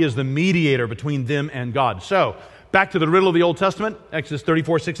God. He is the mediator between them and God. So, back to the riddle of the Old Testament, Exodus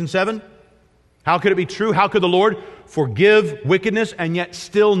 34, 6 and 7. How could it be true? How could the Lord forgive wickedness and yet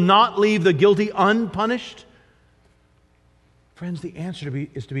still not leave the guilty unpunished? Friends, the answer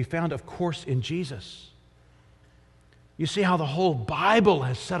is to be found, of course, in Jesus. You see how the whole Bible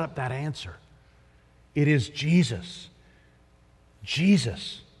has set up that answer. It is Jesus.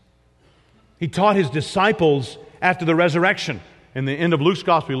 Jesus. He taught His disciples after the resurrection. In the end of Luke's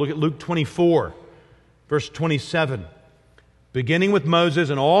Gospel, you look at Luke 24, verse 27. Beginning with Moses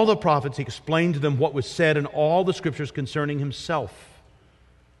and all the prophets, He explained to them what was said in all the Scriptures concerning Himself.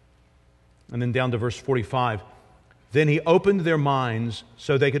 And then down to verse 45. Then He opened their minds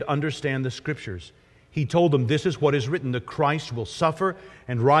so they could understand the Scriptures. He told them, this is what is written, the Christ will suffer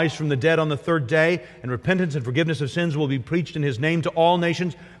and rise from the dead on the third day, and repentance and forgiveness of sins will be preached in His name to all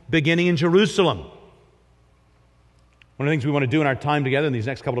nations, beginning in Jerusalem. One of the things we want to do in our time together in these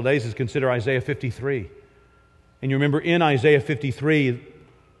next couple of days is consider Isaiah 53. And you remember in Isaiah 53,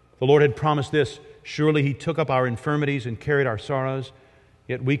 the Lord had promised this, surely He took up our infirmities and carried our sorrows,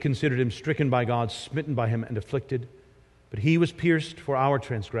 yet we considered Him stricken by God, smitten by Him, and afflicted. But He was pierced for our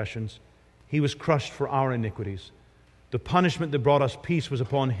transgressions, He was crushed for our iniquities. The punishment that brought us peace was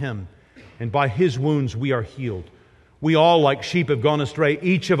upon Him, and by His wounds we are healed. We all, like sheep, have gone astray.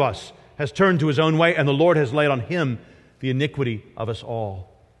 Each of us has turned to his own way, and the Lord has laid on Him the iniquity of us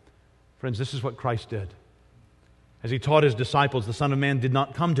all. Friends, this is what Christ did. As He taught His disciples, the Son of Man did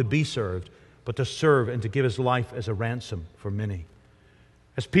not come to be served, but to serve and to give His life as a ransom for many.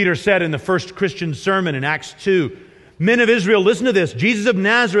 As Peter said in the first Christian sermon in Acts 2, men of Israel, listen to this. Jesus of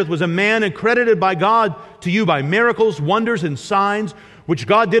Nazareth was a man accredited by God to you by miracles, wonders, and signs, which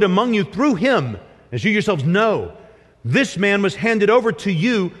God did among you through Him, as you yourselves know. This man was handed over to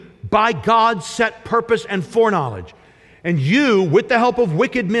you by God's set purpose and foreknowledge. And you, with the help of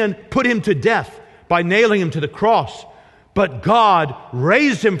wicked men, put Him to death by nailing Him to the cross. But God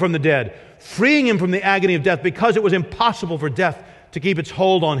raised Him from the dead, freeing Him from the agony of death, because it was impossible for death to keep its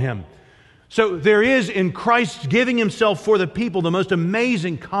hold on Him. So there is in Christ giving Himself for the people the most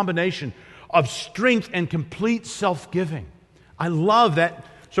amazing combination of strength and complete self-giving. I love that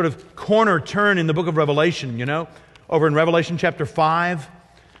sort of corner turn in the book of Revelation, you know, over in Revelation chapter 5,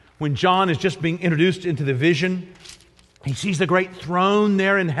 when John is just being introduced into the vision. He sees the great throne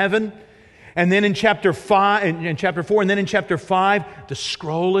there in heaven. And then in chapter 4, and then in chapter 5, the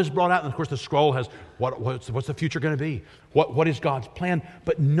scroll is brought out. And of course, the scroll has what's the future going to be? What is God's plan?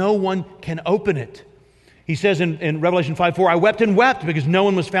 But no one can open it. He says in Revelation 5:4, I wept and wept because no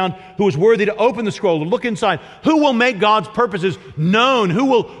one was found who was worthy to open the scroll, to look inside. Who will make God's purposes known? Who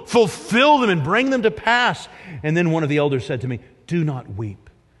will fulfill them and bring them to pass? And then one of the elders said to me, do not weep.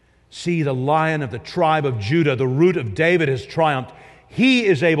 See, the Lion of the tribe of Judah, the Root of David, has triumphed. He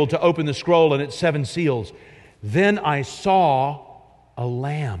is able to open the scroll and its 7 seals. Then I saw a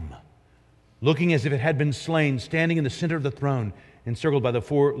lamb, looking as if it had been slain, standing in the center of the throne, encircled by the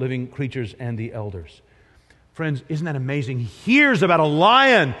 4 living creatures and the elders. Friends, isn't that amazing? He hears about a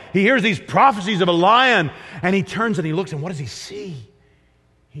lion. He hears these prophecies of a lion, and he turns and he looks, and what does he see?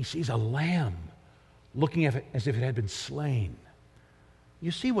 He sees a lamb, looking at it as if it had been slain.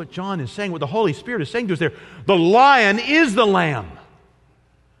 You see what John is saying, what the Holy Spirit is saying to us there. The lion is the lamb.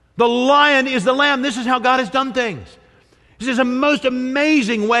 The lion is the lamb. This is how God has done things. This is a most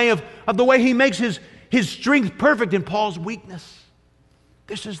amazing way of the way He makes His strength perfect in Paul's weakness.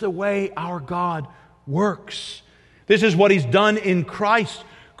 This is the way our God works. This is what He's done in Christ.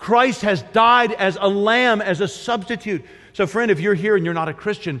 Christ has died as a lamb, as a substitute. So friend, if you're here and you're not a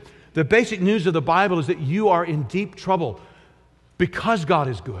Christian, the basic news of the Bible is that you are in deep trouble because God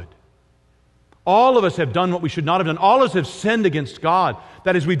is good. All of us have done what we should not have done. All of us have sinned against God.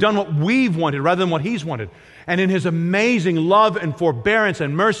 That is, we've done what we've wanted rather than what He's wanted. And in His amazing love and forbearance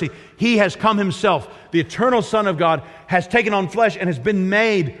and mercy, He has come Himself. The eternal Son of God has taken on flesh and has been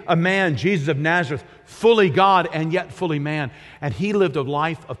made a man, Jesus of Nazareth, fully God and yet fully man. And He lived a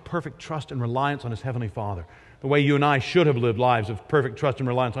life of perfect trust and reliance on His Heavenly Father, the way you and I should have lived lives of perfect trust and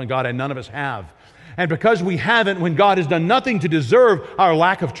reliance on God, and none of us have. And because we haven't, when God has done nothing to deserve our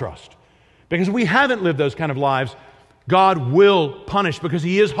lack of trust, because we haven't lived those kind of lives, God will punish because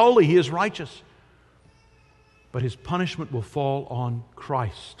He is holy, He is righteous. But His punishment will fall on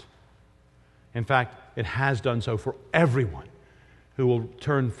Christ. In fact, it has done so for everyone who will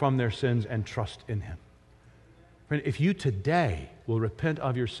turn from their sins and trust in Him. Friend, if you today will repent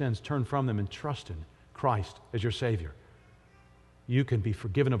of your sins, turn from them, and trust in Christ as your Savior, you can be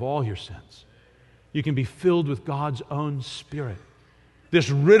forgiven of all your sins. You can be filled with God's own Spirit. This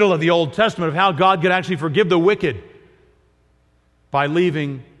riddle of the Old Testament of how God could actually forgive the wicked by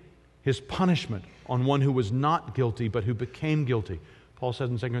leaving His punishment on one who was not guilty but who became guilty. Paul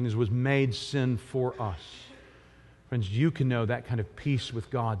says in 2 Corinthians, was made sin for us. Friends, you can know that kind of peace with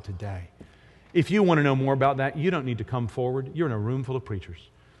God today. If you want to know more about that, you don't need to come forward. You're in a room full of preachers.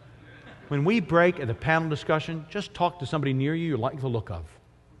 When we break at the panel discussion, just talk to somebody near you like the look of.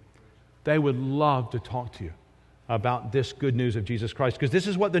 They would love to talk to you about this good news of Jesus Christ, because this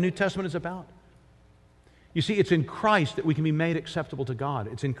is what the New Testament is about. You see, it's in Christ that we can be made acceptable to God.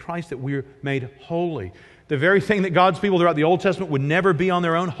 It's in Christ that we're made holy. The very thing that God's people throughout the Old Testament would never be on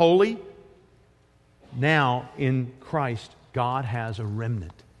their own holy, now in Christ, God has a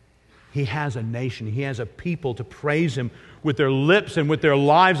remnant. He has a nation. He has a people to praise Him with their lips and with their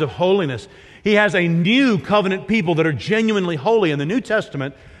lives of holiness. He has a new covenant people that are genuinely holy. And the New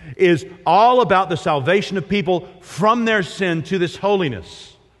Testament is all about the salvation of people from their sin to this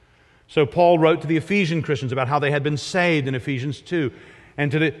holiness. So Paul wrote to the Ephesian Christians about how they had been saved in Ephesians 2, and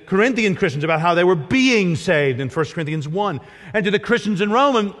to the Corinthian Christians about how they were being saved in 1 Corinthians 1, and to the Christians in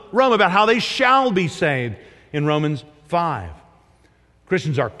Rome about how they shall be saved in Romans 5.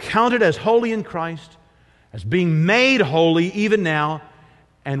 Christians are counted as holy in Christ, as being made holy even now,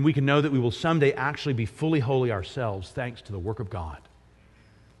 and we can know that we will someday actually be fully holy ourselves thanks to the work of God.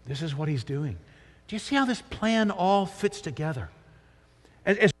 This is what He's doing. Do you see how this plan all fits together?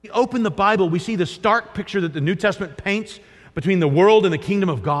 As we open the Bible, we see the stark picture that the New Testament paints between the world and the kingdom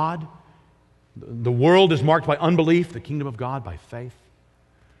of God. The world is marked by unbelief, the kingdom of God by faith.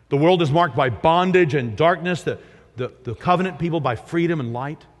 The world is marked by bondage and darkness, the covenant people by freedom and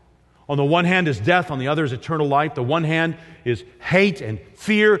light. On the one hand is death, on the other is eternal life. The one hand is hate and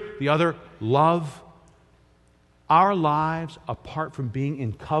fear, the other love. Our lives, apart from being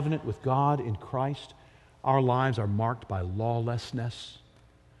in covenant with God in Christ, our lives are marked by lawlessness.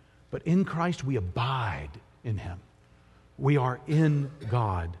 But in Christ we abide in Him. We are in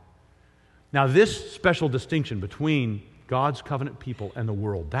God. Now this special distinction between God's covenant people and the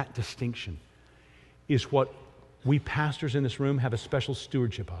world, that distinction is what we pastors in this room have a special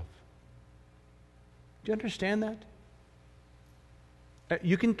stewardship of. Do you understand that?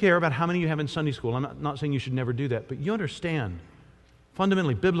 You can care about how many you have in Sunday school. I'm not saying you should never do that, but you understand,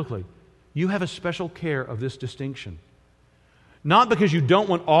 fundamentally, biblically, you have a special care of this distinction. Not because you don't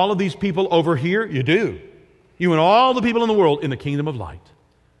want all of these people over here, you do. You want all the people in the world in the kingdom of light.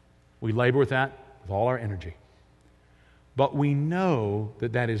 We labor with that with all our energy. But we know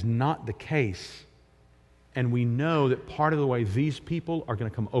that that is not the case. And we know that part of the way these people are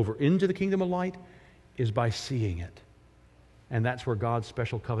going to come over into the kingdom of light is by seeing it. And that's where God's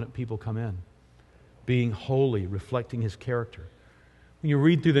special covenant people come in. Being holy, reflecting His character. When you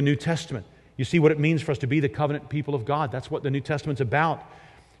read through the New Testament, you see what it means for us to be the covenant people of God. That's what the New Testament's about.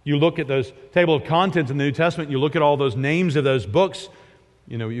 You look at those table of contents in the New Testament, you look at all those names of those books.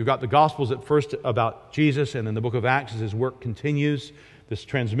 You know, you've got the Gospels at first about Jesus, and then the book of Acts as His work continues. This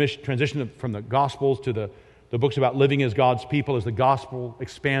transition from the Gospels to the books about living as God's people as the gospel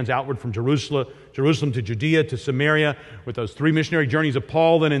expands outward from Jerusalem to Judea to Samaria, with those 3 missionary journeys of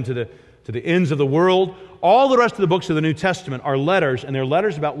Paul then into the ends of the world. All the rest of the books of the New Testament are letters, and they're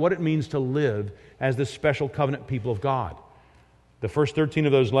letters about what it means to live as this special covenant people of God. The first 13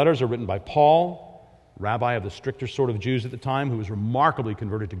 of those letters are written by Paul, rabbi of the stricter sort of Jews at the time, who was remarkably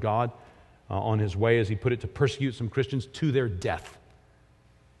converted to God on his way, as he put it, to persecute some Christians to their death.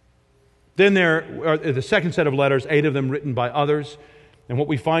 Then there are the second set of letters, 8 of them written by others. And what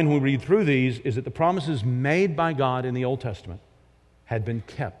we find when we read through these is that the promises made by God in the Old Testament had been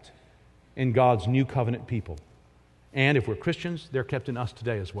kept in God's new covenant people. And if we're Christians, they're kept in us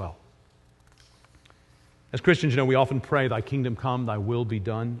today as well. As Christians, you know, we often pray, "Thy kingdom come, Thy will be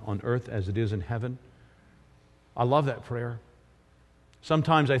done on earth as it is in heaven." I love that prayer.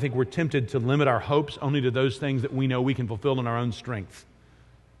 Sometimes I think we're tempted to limit our hopes only to those things that we know we can fulfill in our own strength.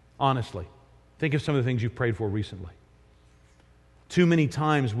 Honestly, think of some of the things you've prayed for recently. Too many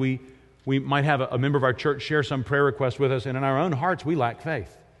times we might have a member of our church share some prayer request with us, and in our own hearts we lack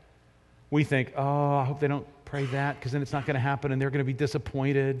faith. We think, "Oh, I hope they don't pray that, because then it's not going to happen and they're going to be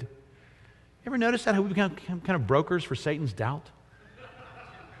disappointed." You ever notice that, how we become kind of brokers for Satan's doubt?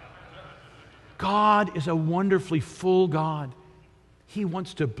 God is a wonderfully full God. He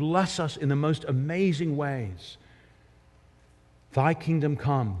wants to bless us in the most amazing ways. Thy kingdom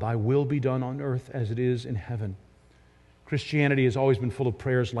come, Thy will be done on earth as it is in heaven. Christianity has always been full of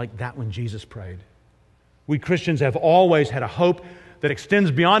prayers like that when Jesus prayed. We Christians have always had a hope that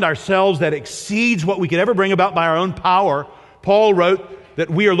extends beyond ourselves, that exceeds what we could ever bring about by our own power. Paul wrote that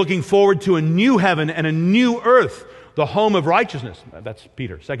we are looking forward to a new heaven and a new earth, the home of righteousness. That's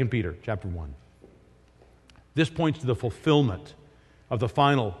Peter, 2 Peter chapter 1. This points to the fulfillment of the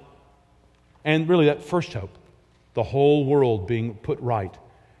final and really that first hope the whole world being put right,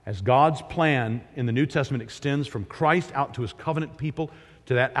 as God's plan in the New Testament extends from Christ out to His covenant people,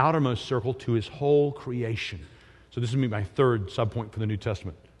 to that outermost circle, to His whole creation. So this is my third subpoint for the New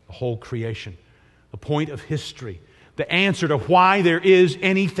Testament, the whole creation, the point of history, the answer to why there is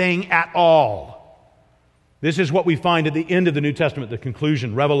anything at all. This is what we find at the end of the New Testament, the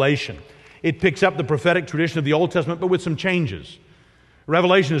conclusion, Revelation. It picks up the prophetic tradition of the Old Testament, but with some changes.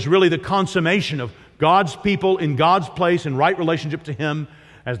 Revelation is really the consummation of God's people in God's place in right relationship to Him,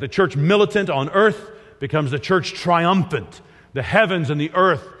 as the church militant on earth becomes the church triumphant. The heavens and the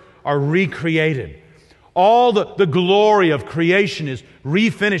earth are recreated. All the glory of creation is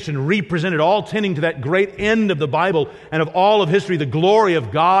refinished and represented, all tending to that great end of the Bible and of all of history, the glory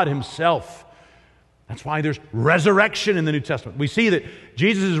of God Himself. That's why there's resurrection in the New Testament. We see that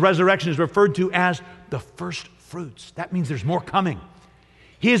Jesus' resurrection is referred to as the first fruits. That means there's more coming.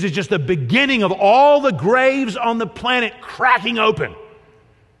 His is just the beginning of all the graves on the planet cracking open,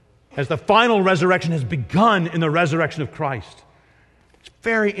 as the final resurrection has begun in the resurrection of Christ. It's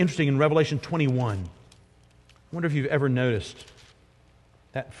very interesting in Revelation 21. I wonder if you've ever noticed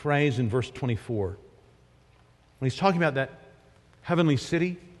that phrase in verse 24. When he's talking about that heavenly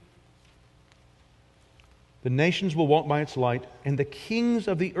city, the nations will walk by its light, and the kings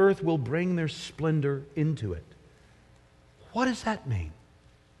of the earth will bring their splendor into it. What does that mean?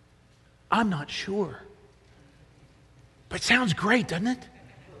 I'm not sure. But it sounds great, doesn't it?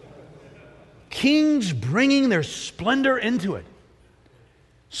 Kings bringing their splendor into it.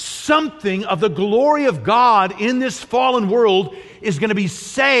 Something of the glory of God in this fallen world is going to be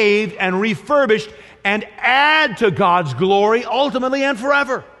saved and refurbished and add to God's glory ultimately and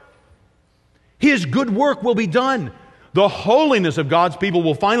forever. His good work will be done. The holiness of God's people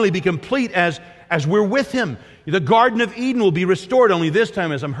will finally be complete as we're with Him. The Garden of Eden will be restored, only this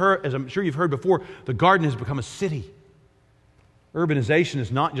time, as I'm sure you've heard before, the garden has become a city. Urbanization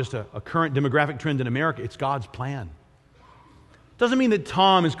is not just a current demographic trend in America, it's God's plan. Doesn't mean that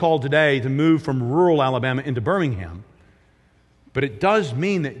Tom is called today to move from rural Alabama into Birmingham, but it does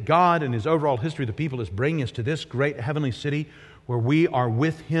mean that God in His overall history of the people is bringing us to this great heavenly city where we are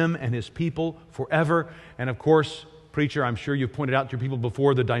with Him and His people forever. And of course, preacher, I'm sure you've pointed out to your people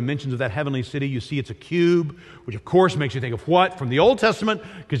before the dimensions of that heavenly city. You see it's a cube, which of course makes you think of what? From the Old Testament,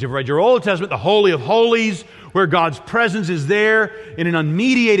 because you've read your Old Testament, the Holy of Holies, where God's presence is there in an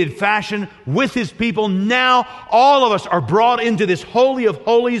unmediated fashion with His people. Now all of us are brought into this Holy of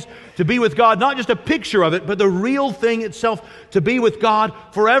Holies to be with God, not just a picture of it, but the real thing itself, to be with God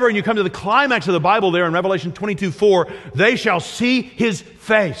forever. And you come to the climax of the Bible there in Revelation 22:4, they shall see His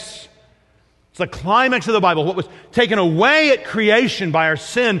face. It's the climax of the Bible. What was taken away at creation by our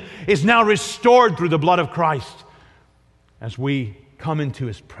sin is now restored through the blood of Christ as we come into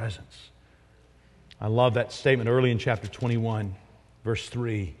His presence. I love that statement early in chapter 21, verse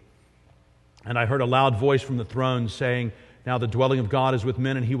 3. And I heard a loud voice from the throne saying, now the dwelling of God is with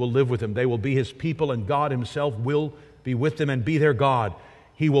men, and He will live with them. They will be His people, and God Himself will be with them and be their God.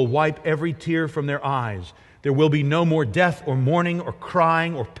 He will wipe every tear from their eyes. There will be no more death or mourning or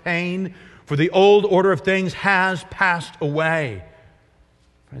crying or pain, for the old order of things has passed away.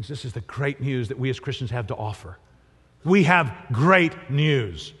 Friends, this is the great news that we as Christians have to offer. We have great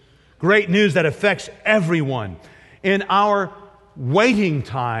news. Great news that affects everyone. In our waiting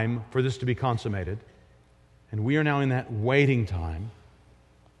time for this to be consummated, and we are now in that waiting time,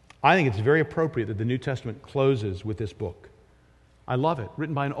 I think it's very appropriate that the New Testament closes with this book. I love it,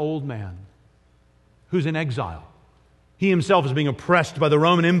 written by an old man who's in exile. He himself is being oppressed by the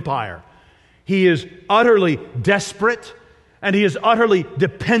Roman Empire. He is utterly desperate, and he is utterly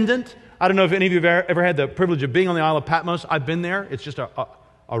dependent. I don't know if any of you have ever had the privilege of being on the Isle of Patmos. I've been there. It's just a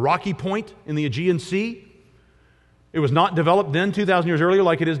rocky point in the Aegean Sea. It was not developed then 2,000 years earlier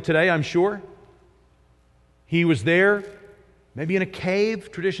like it is today, I'm sure. He was there, maybe in a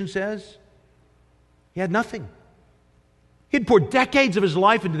cave, tradition says. He had nothing. He had poured decades of his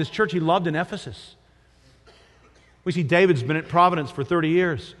life into this church he loved in Ephesus. We see David's been at Providence for 30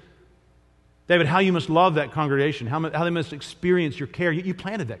 years. David, how you must love that congregation, how they must experience your care. You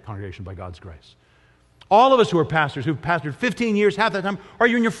planted that congregation by God's grace. All of us who are pastors, who've pastored 15 years, half that time, or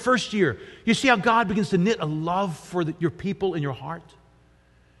you're in your first year, you see how God begins to knit a love for your people in your heart?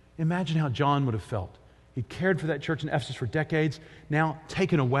 Imagine how John would have felt. He cared for that church in Ephesus for decades, now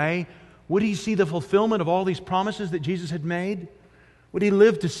taken away. Would he see the fulfillment of all these promises that Jesus had made? Would he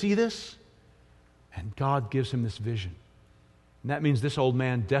live to see this? And God gives him this vision. And that means this old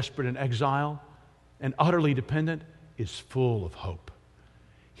man, desperate in exile and utterly dependent, is full of hope.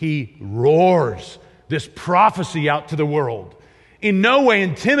 He roars this prophecy out to the world in no way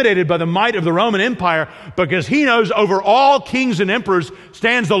intimidated by the might of the Roman Empire, because he knows over all kings and emperors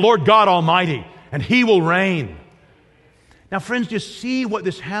stands the Lord God Almighty, and he will reign. Now, friends, do you see what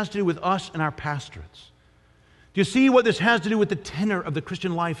this has to do with us and our pastorates? Do you see what this has to do with the tenor of the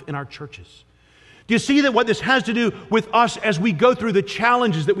Christian life in our churches? Do you see that what this has to do with us as we go through the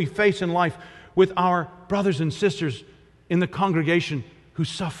challenges that we face in life with our brothers and sisters in the congregation who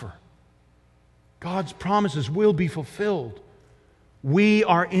suffer? God's promises will be fulfilled. We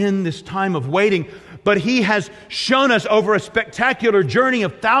are in this time of waiting, but He has shown us over a spectacular journey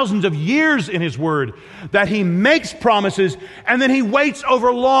of thousands of years in His Word that He makes promises and then He waits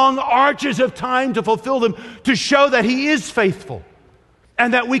over long arches of time to fulfill them, to show that He is faithful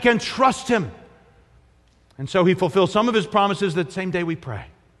and that we can trust Him. And so He fulfills some of His promises the same day we pray,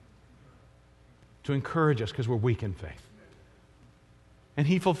 to encourage us because we're weak in faith. And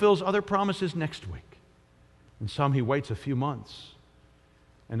He fulfills other promises next week. And some He waits a few months.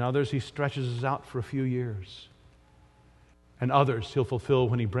 And others He stretches us out for a few years. And others He'll fulfill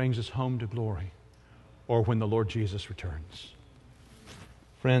when He brings us home to glory, or when the Lord Jesus returns.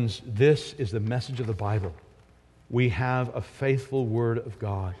 Friends, this is the message of the Bible. We have a faithful Word of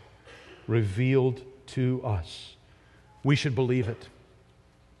God revealed to us. We should believe it.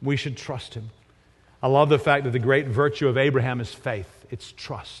 We should trust Him. I love the fact that the great virtue of Abraham is faith. It's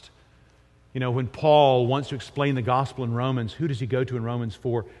trust. You know, when Paul wants to explain the gospel in Romans, who does he go to in Romans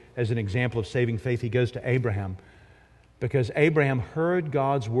for as an example of saving faith? He goes to Abraham, because Abraham heard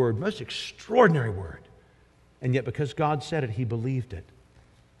God's word, most extraordinary word, and yet because God said it, he believed it.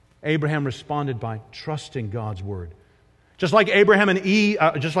 Abraham responded by trusting God's word. Just like Adam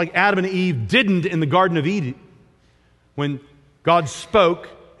and Eve didn't in the Garden of Eden, when God spoke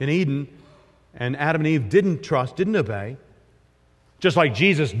in Eden, and Adam and Eve didn't trust, didn't obey. Just like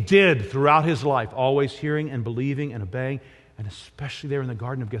Jesus did throughout His life, always hearing and believing and obeying, and especially there in the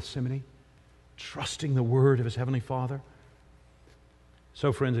Garden of Gethsemane, trusting the word of His Heavenly Father.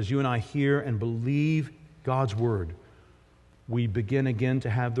 So, friends, as you and I hear and believe God's word, we begin again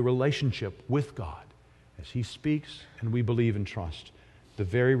to have the relationship with God as He speaks and we believe and trust, the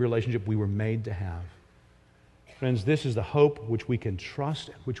very relationship we were made to have. Friends, this is the hope which we can trust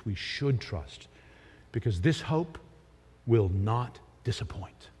and which we should trust, because this hope will not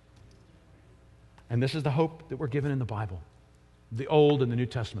disappoint. And this is the hope that we're given in the Bible, the Old and the New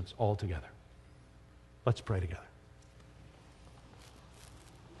Testaments all together. Let's pray together.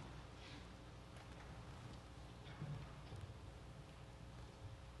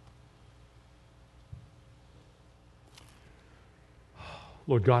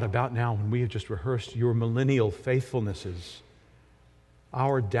 Lord God, about now, when we have just rehearsed Your millennial faithfulnesses,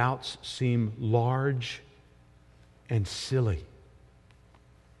 our doubts seem large and silly.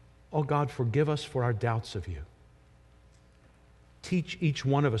 Oh God, forgive us for our doubts of You. Teach each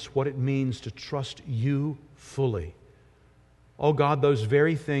one of us what it means to trust You fully. Oh God, those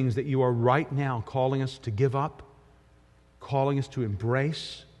very things that You are right now calling us to give up, calling us to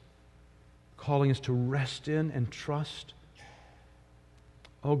embrace, calling us to rest in and trust.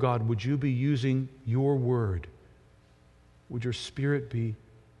 Oh God, would You be using Your word? Would Your Spirit be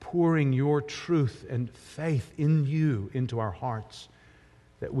pouring Your truth and faith in You into our hearts,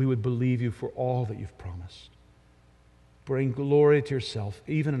 that we would believe You for all that You've promised? Bring glory to Yourself,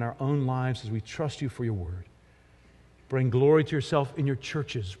 even in our own lives, as we trust You for Your word. Bring glory to Yourself in Your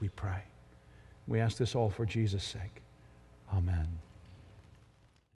churches, we pray. We ask this all for Jesus' sake. Amen.